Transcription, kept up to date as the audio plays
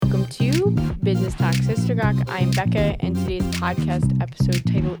Welcome to Business Talk Sister Gawk. I'm Becca, and today's podcast episode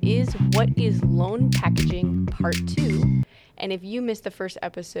title is What is Loan Packaging Part 2? And if you missed the first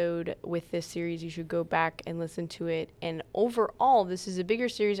episode with this series, you should go back and listen to it. And overall, this is a bigger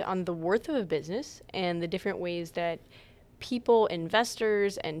series on the worth of a business and the different ways that people,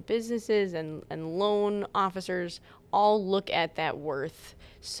 investors, and businesses and loan officers all look at that worth.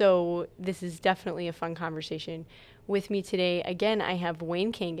 So this is definitely a fun conversation. With me today, again, I have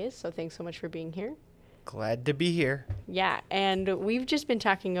Wayne Kangas. So thanks so much for being here. Glad to be here. Yeah, and we've just been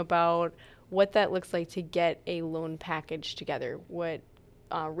talking about what that looks like to get a loan package together. What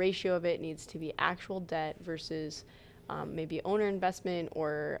ratio of it needs to be actual debt versus maybe owner investment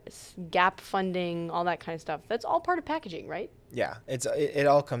or gap funding, all that kind of stuff. That's all part of packaging, right? Yeah, it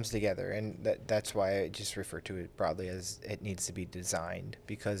all comes together, and that's why I just refer to it broadly as it needs to be designed,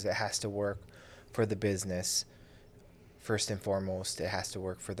 because it has to work for the business. First and foremost, it has to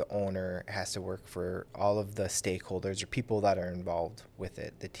work for the owner. It has to work for all of the stakeholders or people that are involved with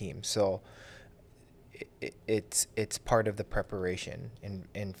it, the team. So it's part of the preparation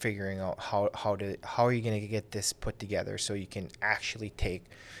in figuring out how are you going to get this put together so you can actually take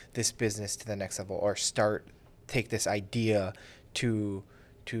this business to the next level, or take this idea to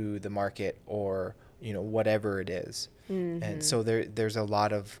the market, or whatever it is. Mm-hmm. And so there's a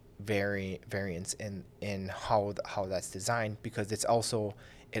lot of variance in how that's designed, because it also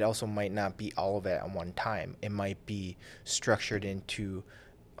might not be all of it at one time. It might be structured into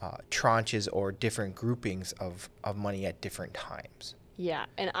tranches or different groupings of money at different times. Yeah,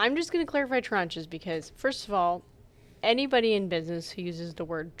 and I'm just going to clarify tranches because, first of all, anybody in business who uses the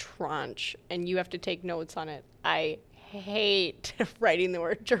word tranche and you have to take notes on it, I hate writing the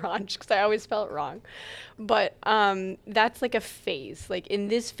word tranche because I always spell it wrong. But that's like a phase. Like in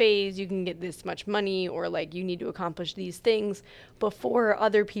this phase, you can get this much money, or like you need to accomplish these things before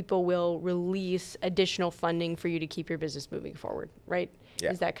other people will release additional funding for you to keep your business moving forward, right?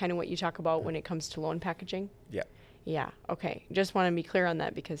 Yeah. Is that kind of what you talk about when it comes to loan packaging? Yeah. Yeah. Okay. Just want to be clear on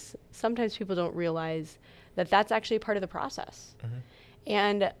that, because sometimes people don't realize that that's actually part of the process. Mm-hmm.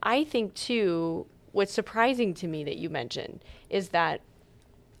 And I think too, what's surprising to me that you mentioned is that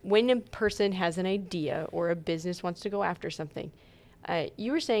when a person has an idea or a business wants to go after something,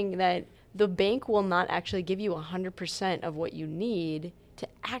 you were saying that the bank will not actually give you 100% of what you need to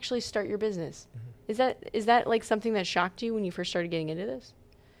actually start your business. Mm-hmm. Is that like something that shocked you when you first started getting into this?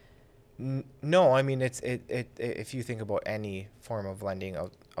 No, I mean, it if you think about any form of lending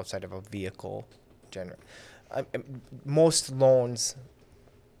outside of a vehicle, most loans,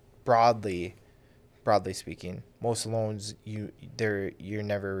 broadly speaking, most loans you're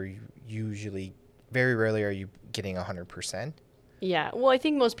never usually, very rarely are you getting 100%. Yeah, well, I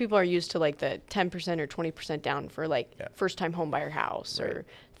think most people are used to like the 10% or 20% down for like first-time home buyer house, right, or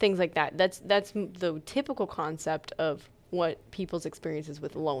things like that. That's the typical concept of what people's experiences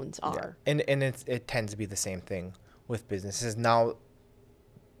with loans are. Yeah. And it tends to be the same thing with businesses. Now,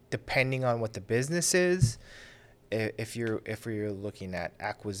 depending on what the business is, if you're looking at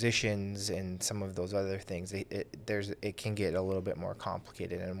acquisitions and some of those other things, it can get a little bit more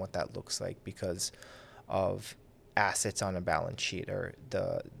complicated in what that looks like, because of assets on a balance sheet, or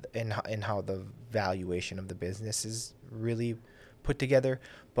in how the valuation of the business is really put together.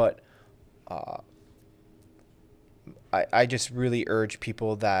 But I just really urge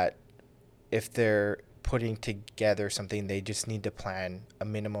people that if they're putting together something, they just need to plan a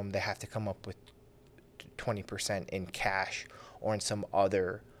minimum. They have to come up with 20% in cash or in some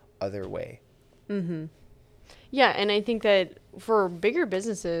other way. Mm-hmm. Yeah, and I think that for bigger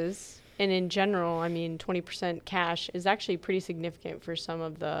businesses and in general, I mean, 20% cash is actually pretty significant for some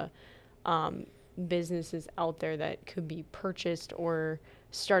of the businesses out there that could be purchased or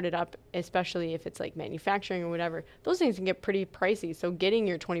started up, especially if it's like manufacturing or whatever. Those things can get pretty pricey. So getting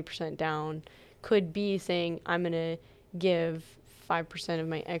your 20% down could be saying, I'm going to give 5% of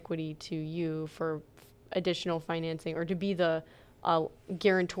my equity to you for additional financing, or to be the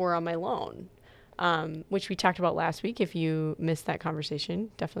guarantor on my loan, which we talked about last week. If you missed that conversation,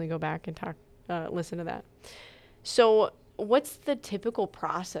 definitely go back and listen to that. So what's the typical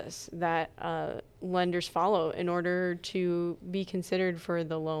process that lenders follow in order to be considered for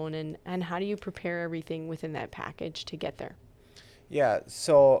the loan, and how do you prepare everything within that package to get there? Yeah,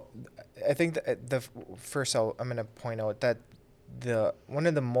 so I think the first I'm going to point out that one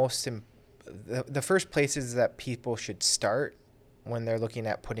of the most the first places that people should start when they're looking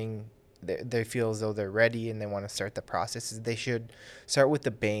at putting, they feel as though they're ready and they want to start the process, is they should start with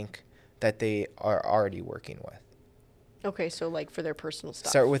the bank that they are already working with. Okay, so like for their personal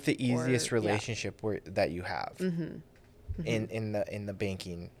stuff. Start with the easiest relationship that you have in the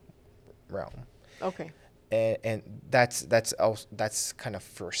banking realm. Okay. And that's kind of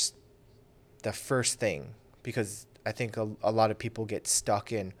the first thing, because I think a lot of people get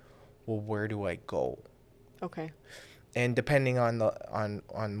stuck in, well, where do I go? Okay. And depending on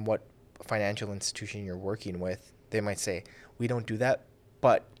on what financial institution you're working with, they might say, we don't do that,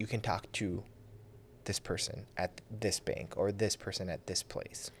 but you can talk to this person at this bank or this person at this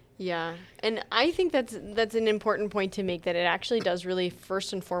place. Yeah. And I think that's an important point to make, that it actually does really,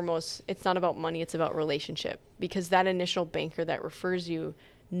 first and foremost, it's not about money, it's about relationship, because that initial banker that refers you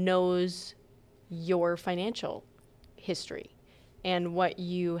knows your financial history and what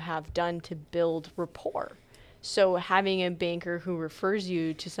you have done to build rapport. So having a banker who refers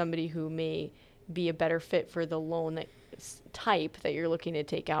you to somebody who may be a better fit for the loan type that you're looking to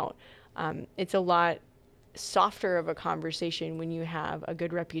take out, it's a lot softer of a conversation when you have a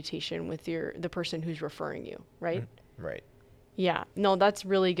good reputation with the person who's referring you, right? Right. Yeah. No, that's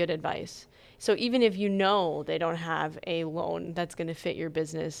really good advice. So even if you know they don't have a loan that's going to fit your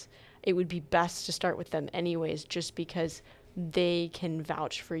business, it would be best to start with them anyways, just because they can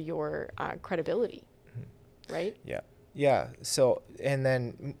vouch for your credibility, right? Yeah. Yeah. So, and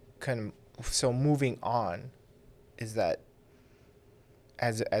then so moving on is that,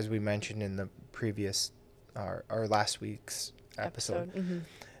 as we mentioned in the previous, our last week's episode, Mm-hmm.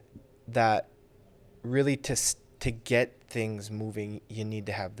 that really to get things moving, you need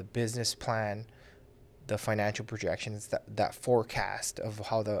to have the business plan, the financial projections, that forecast of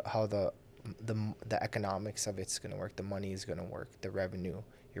how the economics of it's going to work, the money is going to work, the revenue,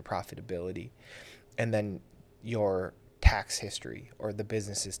 your profitability, and then your tax history, or the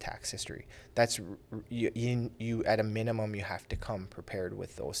business's tax history. That's you at a minimum, you have to come prepared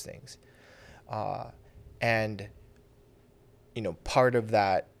with those things. And part of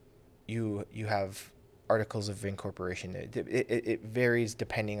that, you have articles of incorporation. It varies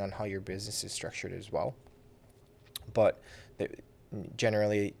depending on how your business is structured as well, but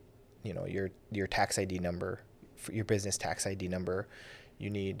generally, your tax ID number, for your business tax ID number, you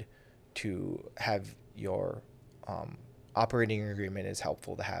need to have your operating agreement is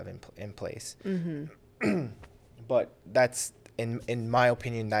helpful to have in place. Mm-hmm. But that's, in my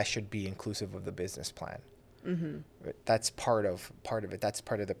opinion, that should be inclusive of the business plan. Mm-hmm. That's part of it. That's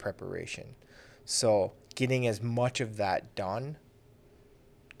part of the preparation. So getting as much of that done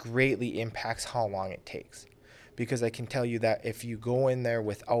greatly impacts how long it takes, because I can tell you that if you go in there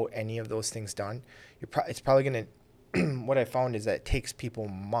without any of those things done, it's probably going to what I found is that it takes people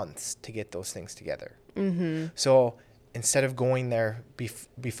months to get those things together. Mm-hmm. So instead of going there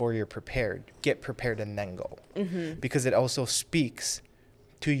before you're prepared, get prepared and then go. Mm-hmm. Because it also speaks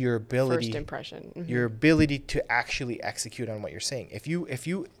to your ability, First impression. Mm-hmm. your ability to actually execute on what you're saying. If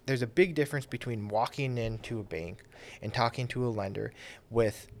you there's a big difference between walking into a bank and talking to a lender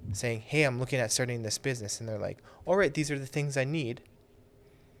with saying, hey, I'm looking at starting this business, and they're like, all right, these are the things I need,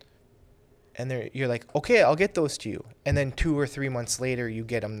 and you're like, okay, I'll get those to you, and then 2 or 3 months later you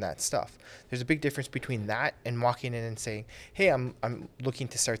get them that stuff. There's a big difference between that and walking in and saying, hey, I'm looking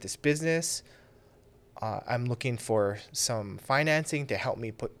to start this business. I'm looking for some financing to help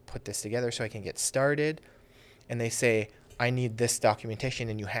me put this together so I can get started. And they say, I need this documentation,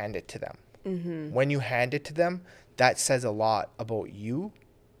 and you hand it to them. Mm-hmm. When you hand it to them, that says a lot about you,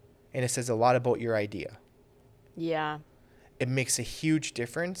 and it says a lot about your idea. Yeah. It makes a huge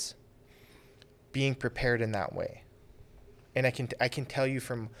difference being prepared in that way. And I can tell you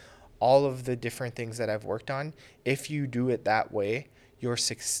from all of the different things that I've worked on, if you do it that way, your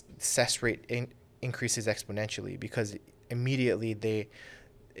success rate increases exponentially, because immediately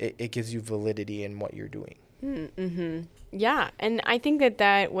it gives you validity in what you're doing. Mm-hmm. Yeah, and I think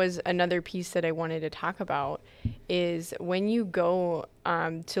that was another piece that I wanted to talk about, is when you go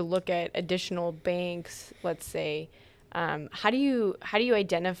to look at additional banks, let's say, how do you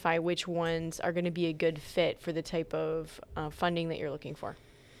identify which ones are going to be a good fit for the type of funding that you're looking for?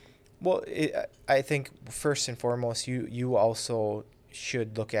 Well, I think first and foremost, you also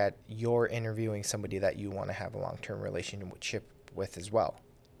should look at you're interviewing somebody that you want to have a long-term relationship with as well.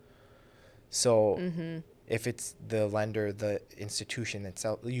 So Mm-hmm. if it's the lender, the institution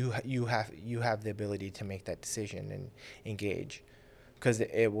itself, you have the ability to make that decision and engage, because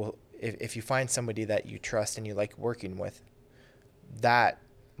it will, if you find somebody that you trust and you like working with, that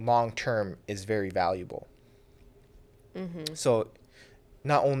long term is very valuable. Mm-hmm. So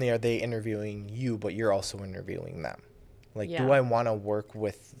not only are they interviewing you, but you're also interviewing them. Like, do Yeah. I want to work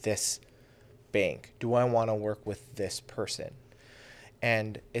with this bank? Do I want to work with this person?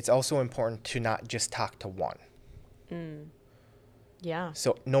 And it's also important to not just talk to one. Mm. Yeah.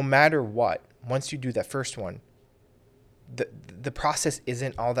 So no matter what, once you do that first one, the the process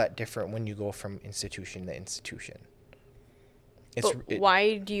isn't all that different when you go from institution to institution. But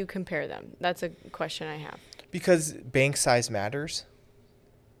why do you compare them? That's a question I have. Because bank size matters.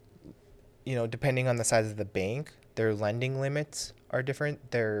 You know, depending on the size of the bank, their lending limits are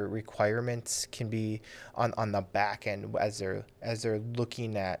different. Their requirements can be on the back end as they're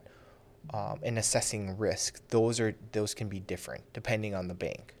looking at and assessing risk. Those can be different depending on the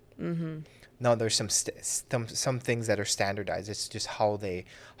bank. Mm-hmm. Now there's some things that are standardized. It's just how they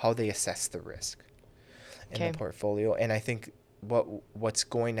assess the risk in the portfolio. And I think what's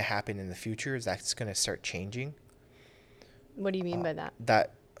going to happen in the future is that's going to start changing. What do you mean by that?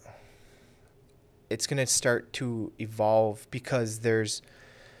 That it's going to start to evolve because there's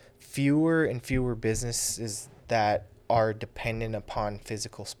fewer and fewer businesses that are dependent upon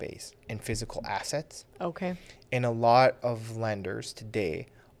physical space and physical assets. Okay. And a lot of lenders today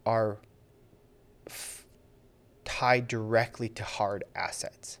are tied directly to hard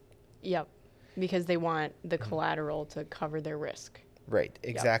assets. Yep. Because they want the collateral to cover their risk. Right,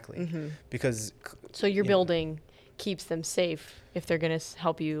 exactly. Yep. Mm-hmm. Because so your building keeps them safe if they're going to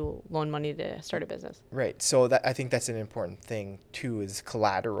help you loan money to start a business. Right. So I think that's an important thing too, is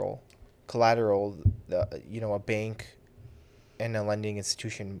collateral. A bank and a lending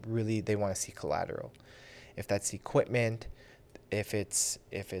institution, really they want to see collateral. If that's equipment,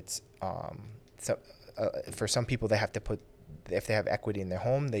 for some people they have to put, if they have equity in their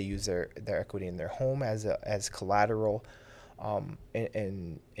home, they use their equity in their home as collateral.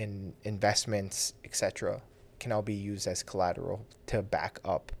 In investments, etc., can all be used as collateral to back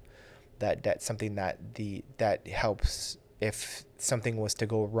up that debt. Something that helps if something was to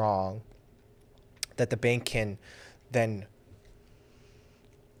go wrong, that the bank can then,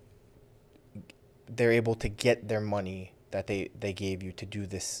 they're able to get their money that they gave you to do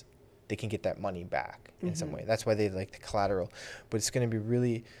this. They can get that money back in some way. That's why they like the collateral. But it's going to be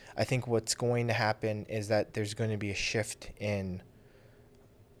really, I think what's going to happen is that there's going to be a shift in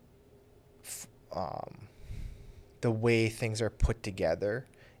the way things are put together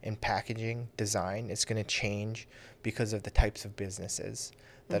in packaging, design. It's going to change because of the types of businesses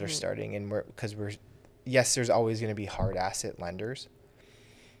that are starting. And there's always going to be hard asset lenders.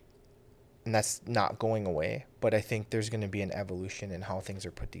 And that's not going away, but I think there's going to be an evolution in how things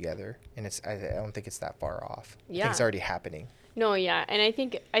are put together, and I don't think it's that far off. Yeah. I think it's already happening. No, yeah, and I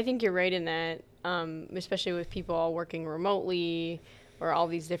think you're right in that, especially with people all working remotely or all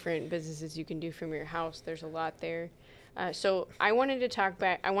these different businesses you can do from your house. There's a lot there. So I wanted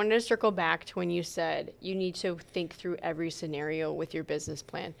to circle back to when you said you need to think through every scenario with your business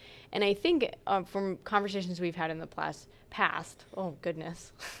plan, and I think from conversations we've had in the past. Oh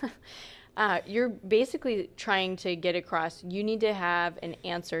goodness. You're basically trying to get across, you need to have an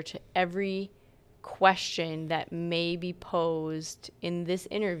answer to every question that may be posed in this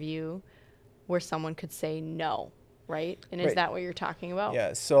interview where someone could say no, right? And is that what you're talking about?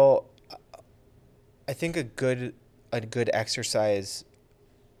 Yeah, so I think a good exercise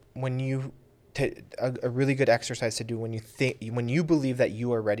a really good exercise to do when you believe that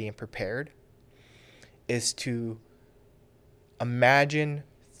you are ready and prepared is to imagine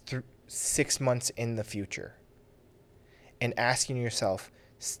 6 months in the future and asking yourself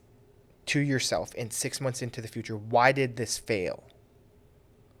in 6 months into the future, why did this fail?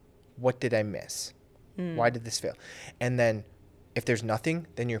 What did I miss? Why did this fail? And then if there's nothing,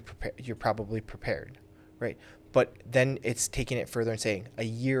 then you're probably prepared, right? But then it's taking it further and saying, a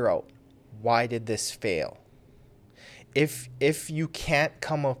year out, why did this fail? If you can't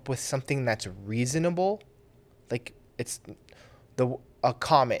come up with something that's reasonable, like a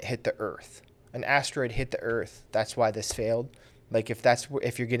comet hit the Earth, an asteroid hit the Earth, that's why this failed. Like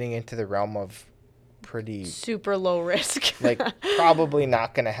if you're getting into the realm of pretty super low risk, like probably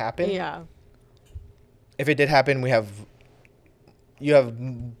not going to happen. Yeah. If it did happen, you have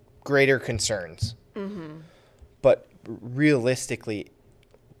greater concerns. Mm-hmm. But realistically,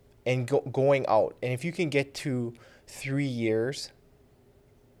 and going out, and if you can get to 3 years,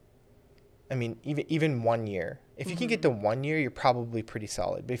 I mean, even 1 year. If you can get to 1 year, you're probably pretty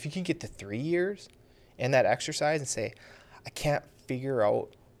solid. But if you can get to 3 years in that exercise and say, I can't figure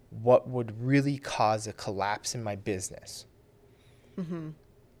out what would really cause a collapse in my business. Mm-hmm.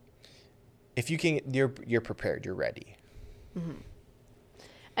 If you can, you're prepared. You're ready. Mm-hmm.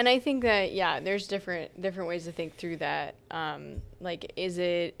 And I think that, there's different ways to think through that. Like, is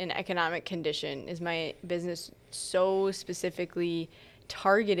it an economic condition? Is my business so specifically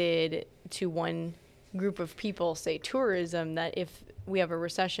targeted to one group of people, say tourism, that if we have a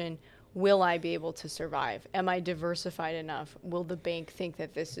recession, will I be able to survive? Am I diversified enough? Will the bank think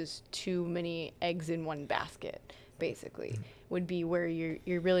that this is too many eggs in one basket? basically, would be where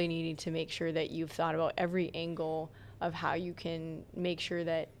you're really needing to make sure that you've thought about every angle of how you can make sure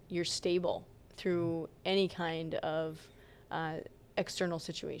that you're stable through any kind of external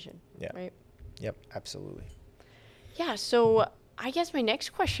situation. Yeah. Right. Yep. Absolutely. Yeah. So I guess my next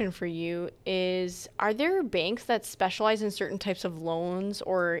question for you is, are there banks that specialize in certain types of loans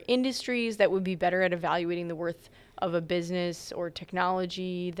or industries that would be better at evaluating the worth of a business or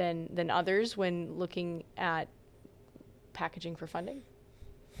technology than others when looking at packaging for funding?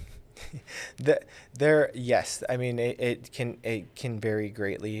 Yes, I mean it can vary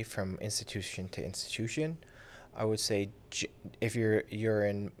greatly from institution to institution. I would say if you're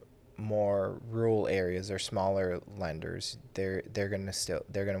in more rural areas or smaller lenders, they're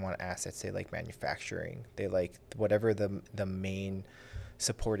gonna want assets. They like manufacturing. They like whatever the main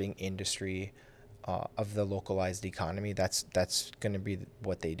supporting industry of the localized economy. That's gonna be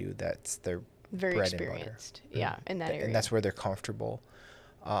what they do. That's their Very bread and butter. experienced, yeah, in that area. And that's where they're comfortable.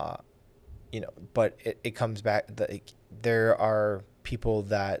 But it comes back there are people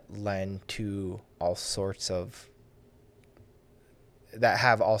that lend to all sorts of that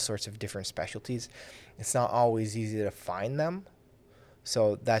have all sorts of different specialties. It's not always easy to find them.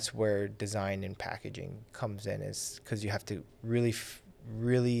 So that's where design and packaging comes in, is because you have to really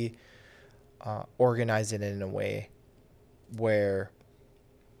organize it in a way where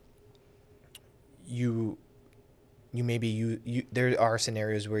you maybe there are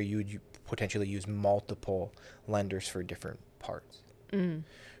scenarios where you potentially use multiple lenders for different parts.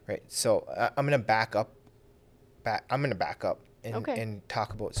 Right. So I'm going to back up and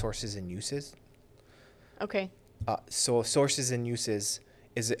talk about sources and uses. Okay. So sources and uses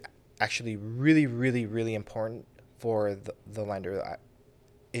is actually really, really, really important for the lender.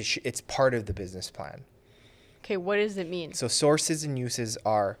 It's part of the business plan. Okay, what does it mean? So sources and uses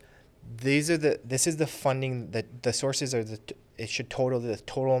are, this is the funding that the sources are it should total the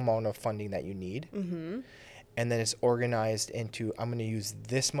total amount of funding that you need. And then it's organized into, I'm going to use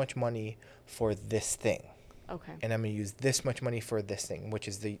this much money for this thing. Okay. And I'm going to use this much money for this thing, which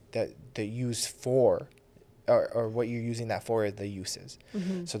is the use for, or what you're using that for are the uses.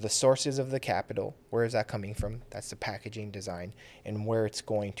 So the sources of the capital, where is that coming from? That's the packaging design, and where it's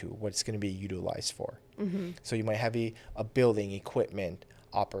going to, what it's going to be utilized for. So you might have a building, equipment,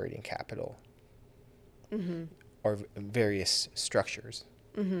 operating capital, or various structures.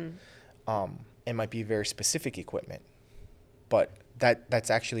 It might be very specific equipment, but that's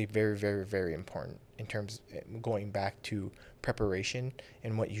actually very, very, very important in terms of going back to preparation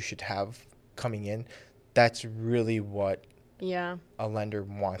and what you should have coming in. That's really what a lender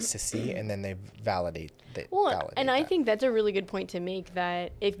wants to see, and then they validate that. I think that's a really good point to make,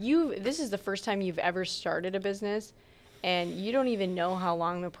 that if this is the first time you've ever started a business and you don't even know how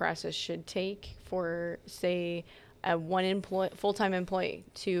long the process should take for, say, a full-time employee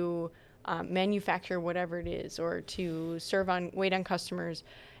to manufacture whatever it is, or to wait on customers.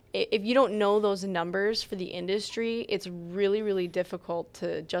 If you don't know those numbers for the industry, it's really, really difficult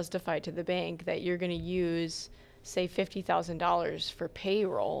to justify to the bank that you're going to use, say, $50,000 for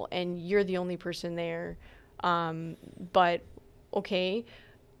payroll and you're the only person there. But okay,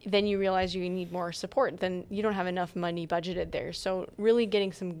 then you realize you need more support. Then you don't have enough money budgeted there. So really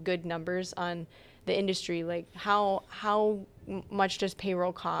getting some good numbers on the industry, like how much does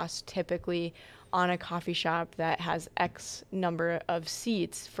payroll cost typically on a coffee shop that has X number of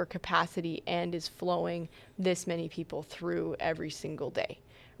seats for capacity and is flowing this many people through every single day,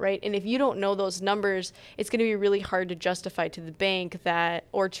 right? And if you don't know those numbers, it's going to be really hard to justify to the bank that,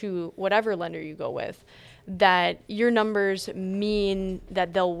 or to whatever lender you go with, that your numbers mean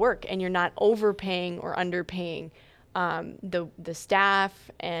that they'll work and you're not overpaying or underpaying the staff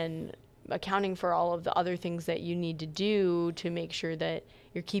and accounting for all of the other things that you need to do to make sure that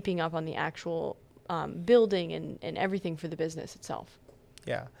you're keeping up on the actual building and everything for the business itself.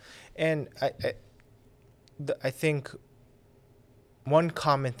 Yeah. And I think one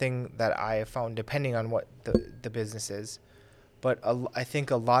common thing that I have found, depending on what the business is, but I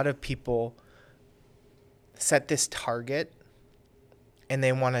think a lot of people set this target and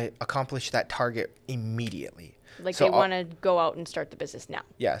they want to accomplish that target immediately. Like, so they want to go out and start the business now.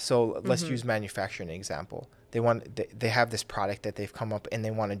 Yeah. So let's use manufacturing example. They have this product that they've come up and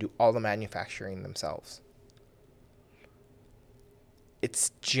they want to do all the manufacturing themselves.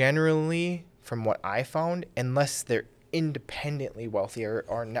 It's generally, from what I found, unless they're independently wealthy or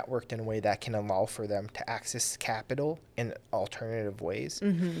networked in a way that can allow for them to access capital in alternative ways,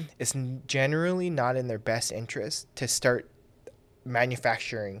 it's generally not in their best interest to start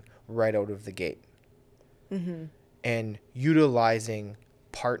manufacturing right out of the gate. And utilizing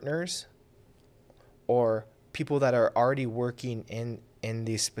partners or people that are already working in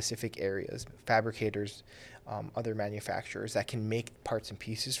these specific areas, fabricators, other manufacturers that can make parts and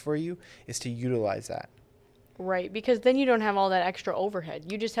pieces for you, is to utilize that. Right, because then you don't have all that extra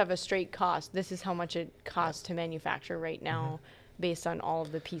overhead. You just have a straight cost. This is how much it costs to manufacture right now based on all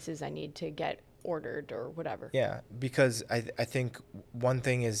of the pieces I need to get ordered or whatever. Yeah, because I think one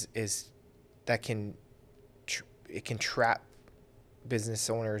thing is that it can trap business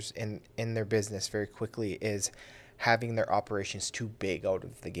owners in their business very quickly, is having their operations too big out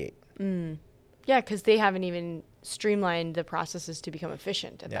of the gate. Yeah, because they haven't even streamlined the processes to become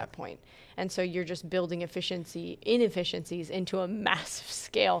efficient at Yeah. that point. And so you're just building inefficiencies into a massive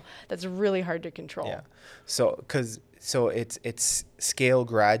scale that's really hard to control. Yeah. So it's scale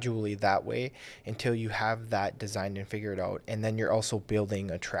gradually that way until you have that designed and figured out, and then you're also building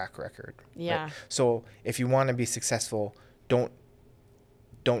a track record. Yeah. Right? So if you want to be successful, don't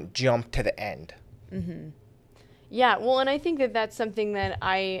jump to the end. Yeah, well, and I think that that's something that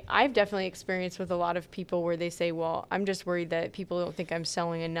I've definitely experienced with a lot of people where they say, well, I'm just worried that people don't think I'm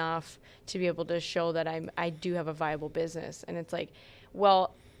selling enough to be able to show that I do have a viable business. And it's like,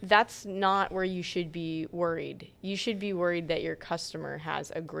 well, that's not where you should be worried. You should be worried that your customer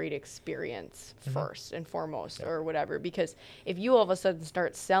has a great experience first and foremost, or whatever. Because if you all of a sudden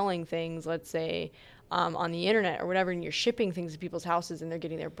start selling things, let's say, on the internet or whatever, and you're shipping things to people's houses and they're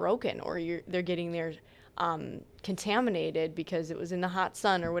getting their broken, or they're getting their contaminated because it was in the hot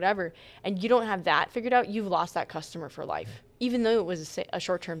sun or whatever, and you don't have that figured out, you've lost that customer for life, even though it was a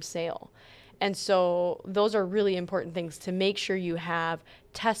short-term sale. And so those are really important things to make sure you have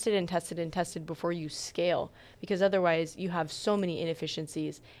tested and tested and tested before you scale, because otherwise you have so many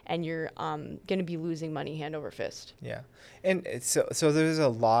inefficiencies and you're going to be losing money hand over fist. Yeah. And so there's a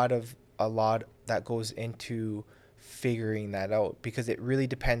lot that goes into figuring that out, because it really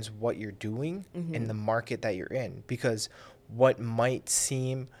depends what you're doing in the market that you're in, because what might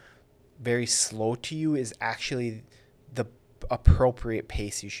seem very slow to you is actually the appropriate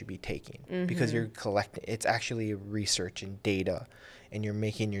pace you should be taking, because you're collecting, it's actually research and data, and you're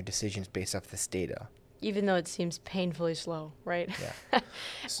making your decisions based off this data. Even though it seems painfully slow, right? Yeah.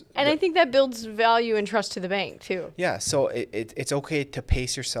 And I think that builds value and trust to the bank too. Yeah, so it's okay to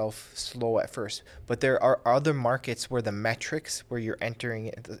pace yourself slow at first, but there are other markets where the metrics where you're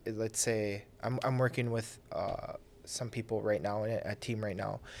entering, let's say I'm working with some people right now, a team right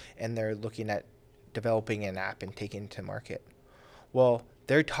now, and they're looking at developing an app and taking it to market. Well,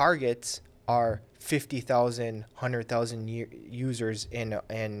 their targets are 50,000, 100,000 users in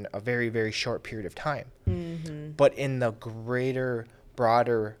a very, very short period of time. But in the greater,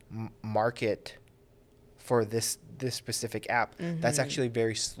 broader market for this specific app, that's actually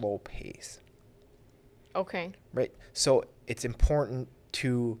very slow pace. Okay. Right. So it's important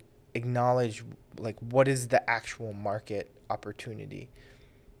to acknowledge, like, what is the actual market opportunity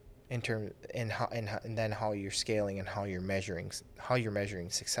in terms, and then how you're scaling and how you're measuring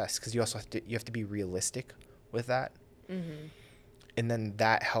success, because you also have to be realistic with that. And then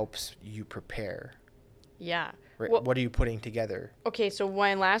that helps you prepare. Yeah. Right? Well, what are you putting together? okay, so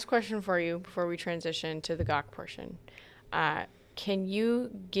one last question for you before we transition to the Gawk portion. Can you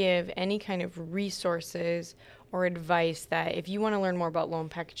give any kind of resources or advice that if you want to learn more about loan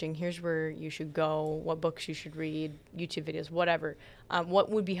packaging, here's where you should go, what books you should read, YouTube videos, whatever, what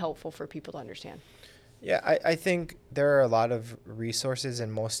would be helpful for people to understand? Yeah, I think there are a lot of resources in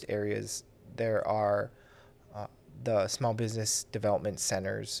most areas. There are the small business development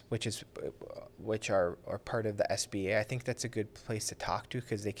centers, which are part of the SBA. I think that's a good place to talk to,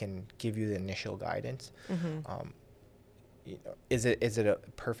 because they can give you the initial guidance. Is it a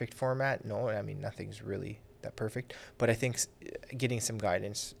perfect format? No, I mean, nothing's really that perfect, but I think getting some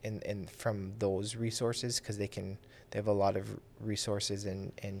guidance in from those resources, because they have a lot of resources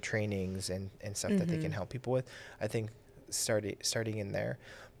and trainings and stuff that they can help people with. I think starting in there,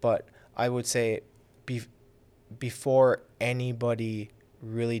 but I would say before anybody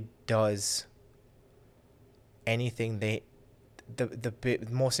really does anything, the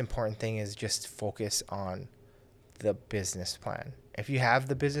most important thing is just focus on the business plan. If you have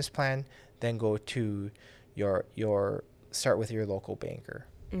the business plan, then go to start with your local banker,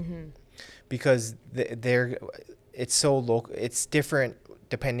 because it's so local. It's different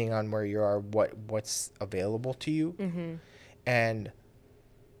depending on where you are, what's available to you, and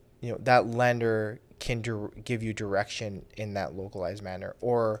that lender can give you direction in that localized manner,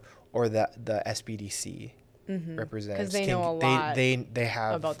 or the SBDC representatives, 'Cause they know a lot they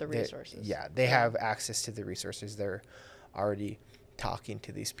have about the resources. They have access to the resources. They're already talking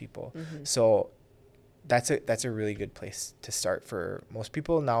to these people, so that's a really good place to start for most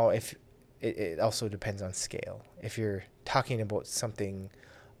people. Now, if it also depends on scale. If you're talking about something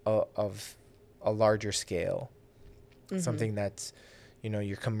of a larger scale, something that's,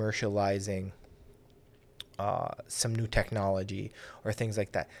 you're commercializing some new technology or things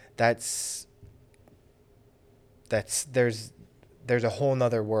like that. That's there's a whole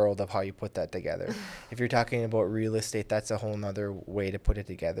nother world of how you put that together. If you're talking about real estate, that's a whole nother way to put it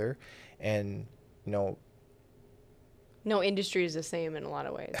together. And, no industry is the same in a lot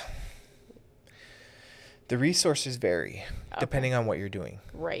of ways. The resources vary depending on what you're doing.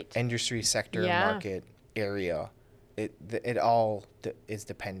 Right. Industry, sector, market, area. It all is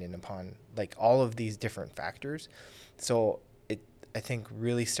dependent upon like all of these different factors. So I think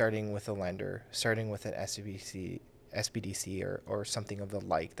really starting with a lender, starting with an SBDC or something of the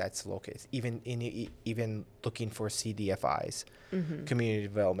like that's located, even looking for CDFIs, community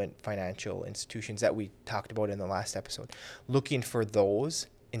development financial institutions that we talked about in the last episode, looking for those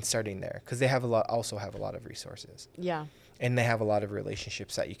and starting there because they also have a lot of resources. Yeah. And they have a lot of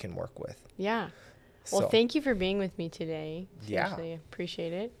relationships that you can work with. Yeah. Well, thank you for being with me today. Seriously, Yeah.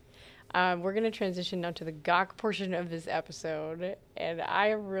 Appreciate it. We're going to transition now to the Gawk portion of this episode, and I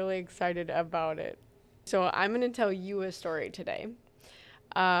am really excited about it. So I'm going to tell you a story today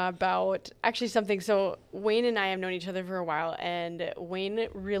about actually something. So Wayne and I have known each other for a while, and Wayne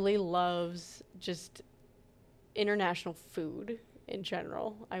really loves just international food in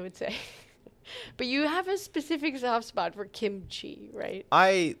general, I would say. But you have a specific soft spot for kimchi, right?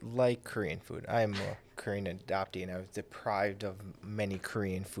 I like Korean food. I'm a Korean adoptee, and I was deprived of many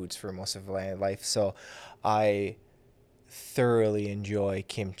Korean foods for most of my life. So I thoroughly enjoy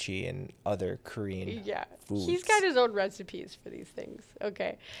kimchi and other Korean foods. He's got his own recipes for these things.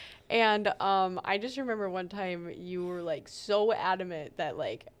 Okay. And I just remember one time you were like so adamant that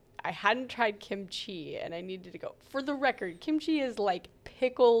like I hadn't tried kimchi and I needed to go. For the record, kimchi is like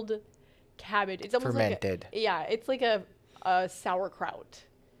pickled cabbage. It's almost fermented. It's like a sauerkraut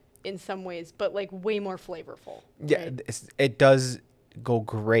in some ways, but like way more flavorful. Yeah, right? it does go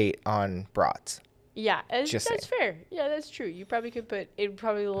great on brats. Yeah, that's fair. Yeah, that's true. You probably could put it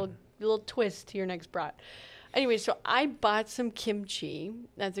probably a little twist to your next brat. Anyway, so I bought some kimchi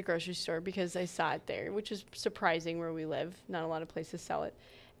at the grocery store because I saw it there, which is surprising where we live. Not a lot of places sell it.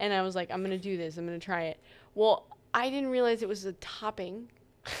 And I was like, I'm going to do this. I'm going to try it. Well, I didn't realize it was a topping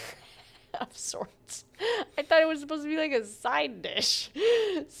of sorts. I thought it was supposed to be like a side dish.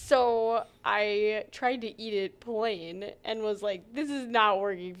 So I tried to eat it plain and was like, this is not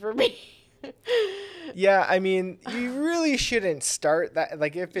working for me. Yeah, I mean, you really shouldn't start that.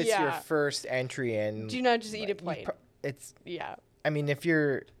 Like, if it's your first entry in, do not just eat it plain. I mean, if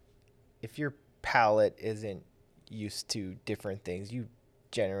your palate isn't used to different things, you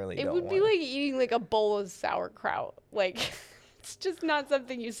generally don't. It would be like eating like a bowl of sauerkraut. Like, it's just not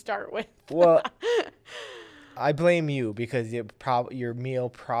something you start with. Well, I blame you because your meal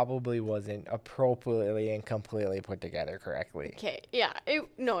probably wasn't appropriately and completely put together correctly. Okay, yeah, it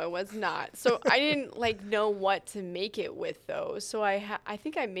was not. So I didn't like know what to make it with though. So I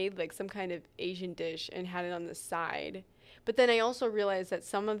think I made like some kind of Asian dish and had it on the side. But then I also realized that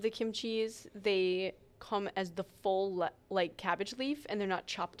some of the kimchis, they come as the full like cabbage leaf and they're not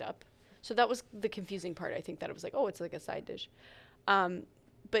chopped up. So that was the confusing part. I think that it was like, oh, it's like a side dish.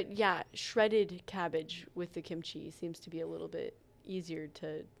 But yeah, shredded cabbage with the kimchi seems to be a little bit easier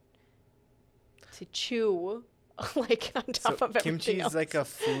to chew, like on top of everything kimchi else. is like a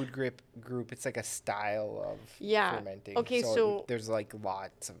food group. It's like a style of fermenting. Okay, so there's like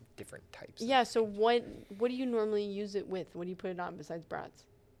lots of different types. Yeah. So what do you normally use it with? What do you put it on besides brats?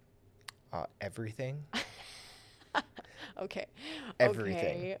 Everything. Okay.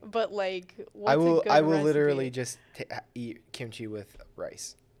 Everything. Okay, but like, what's I will a good recipe? literally just eat kimchi with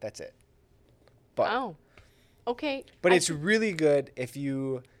rice. That's it. But okay. But it's really good if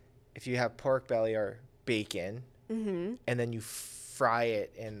you have pork belly or bacon, and then you fry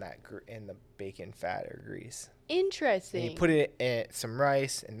it in the bacon fat or grease. Interesting. And you put it in some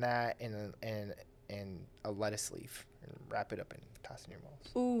rice and that and a lettuce leaf and wrap it up and toss in your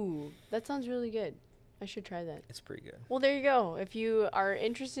mouth. Ooh, that sounds really good. I should try that. It's pretty good. Well, there you go. If you are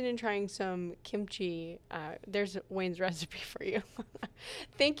interested in trying some kimchi, there's Wayne's recipe for you.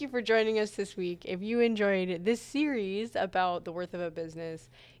 Thank you for joining us this week. If you enjoyed this series about the worth of a business,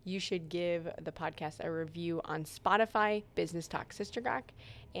 you should give the podcast a review on Spotify, Business Talk Sister Gawk,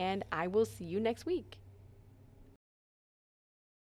 and I will see you next week.